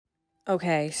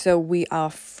Okay, so we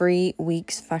are 3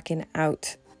 weeks fucking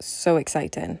out. So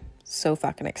exciting. So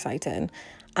fucking exciting.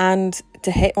 And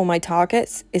to hit all my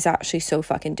targets is actually so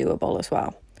fucking doable as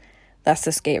well. That's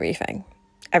the scary thing.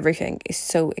 Everything is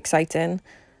so exciting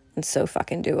and so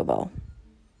fucking doable.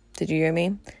 Did you hear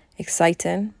me?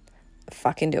 Exciting,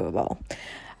 fucking doable.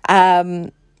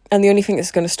 And the only thing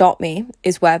that's going to stop me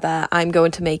is whether I'm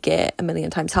going to make it a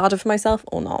million times harder for myself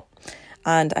or not.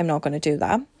 And I'm not going to do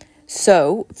that.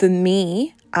 So for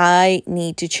me, I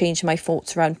need to change my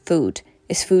thoughts around food.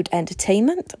 Is food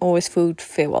entertainment or is food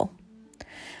fuel?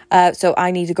 So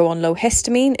I need to go on low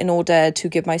histamine in order to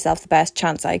give myself the best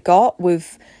chance I got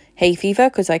with hay fever,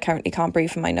 because I currently can't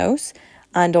breathe from my nose.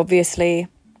 And obviously,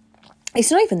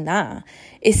 it's not even that.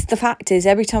 It's the fact is,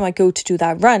 every time I go to do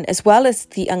that run, as well as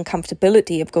the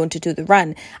uncomfortability of going to do the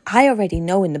run, I already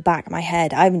know in the back of my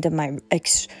head, I haven't done my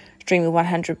extremely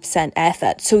 100%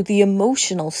 effort. So the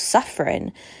emotional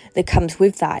suffering that comes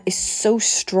with that is so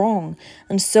strong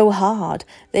and so hard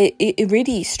that it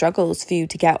really struggles for you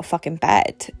to get out of fucking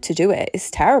bed to do it.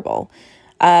 It's terrible.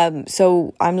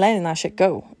 So I'm letting that shit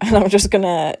go, and I'm just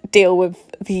gonna deal with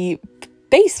the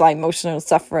baseline emotional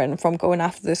suffering from going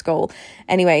after this goal.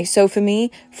 Anyway, so for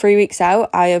me, 3 weeks out,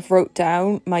 I have wrote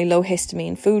down my low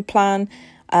histamine food plan.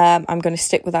 I'm going to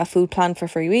stick with that food plan for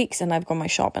 3 weeks, and I've got my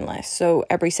shopping list. So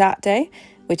every Saturday,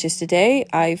 which is today,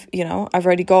 I've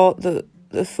already got the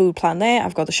food plan there.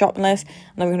 I've got the shopping list,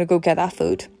 and I'm going to go get that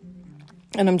food,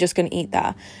 and I'm just going to eat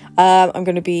that. I'm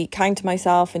going to be kind to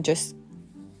myself and just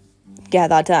get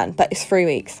that done. But it's 3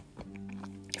 weeks.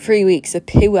 3 weeks of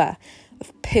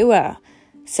pure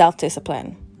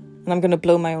self-discipline, and I'm going to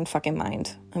blow my own fucking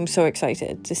mind. I'm so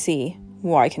excited to see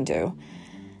what I can do,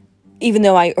 even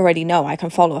though I already know I can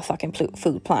follow a fucking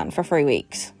food plan for 3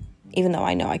 weeks, even though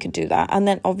I know I could do that. And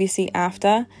then obviously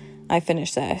after I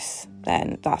finish this,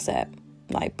 then that's it.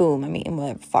 Like, boom, I'm eating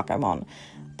whatever the fuck I'm on.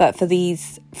 But for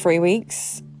these 3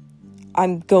 weeks,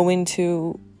 I'm going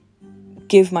to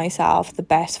give myself the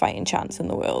best fighting chance in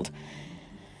the world.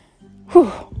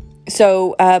 Whew.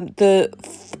 So the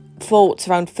thoughts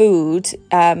around food,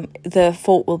 the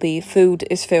thought will be food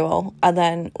is fuel, and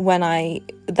then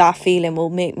that feeling will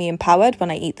make me empowered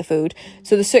when I eat the food.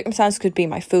 So the circumstance could be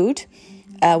my food,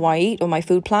 what I eat, or my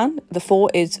food plan. The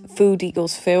thought is food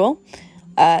equals fuel.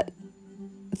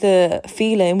 The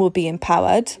feeling will be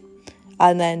empowered,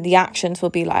 and then the actions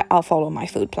will be like, I'll follow my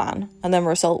food plan, and then the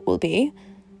result will be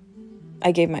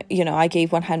I gave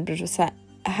 100%,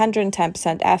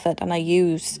 110% effort, and I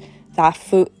used that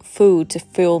food to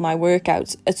fuel my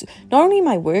workouts. It's not only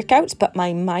my workouts, but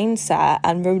my mindset,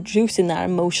 and reducing that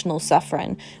emotional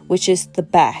suffering, which is the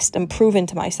best, and proving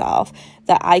to myself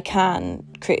that I can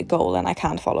create a goal and I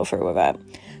can follow through with it.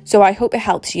 So I hope it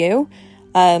helps you.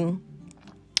 I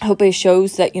hope it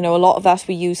shows that, a lot of us,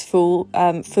 we use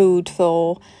food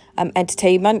for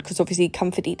entertainment, because obviously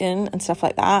comfort eating and stuff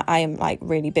like that, I am like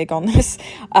really big on this.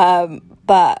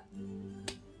 But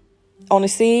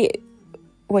honestly,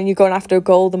 when you're going after a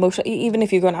goal, even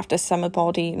if you're going after a summer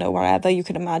body, wherever, you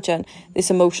can imagine this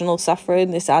emotional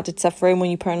suffering, this added suffering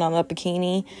when you put on a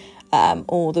bikini,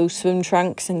 or those swim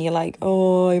trunks, and you're like,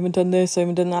 oh, I haven't done this, I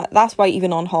haven't done that. That's why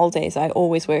even on holidays, I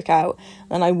always work out,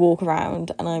 and I walk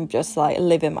around, and I'm just like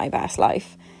living my best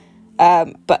life.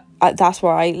 But that's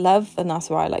what I love, and that's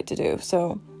what I like to do.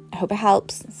 So I hope it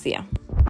helps. See ya.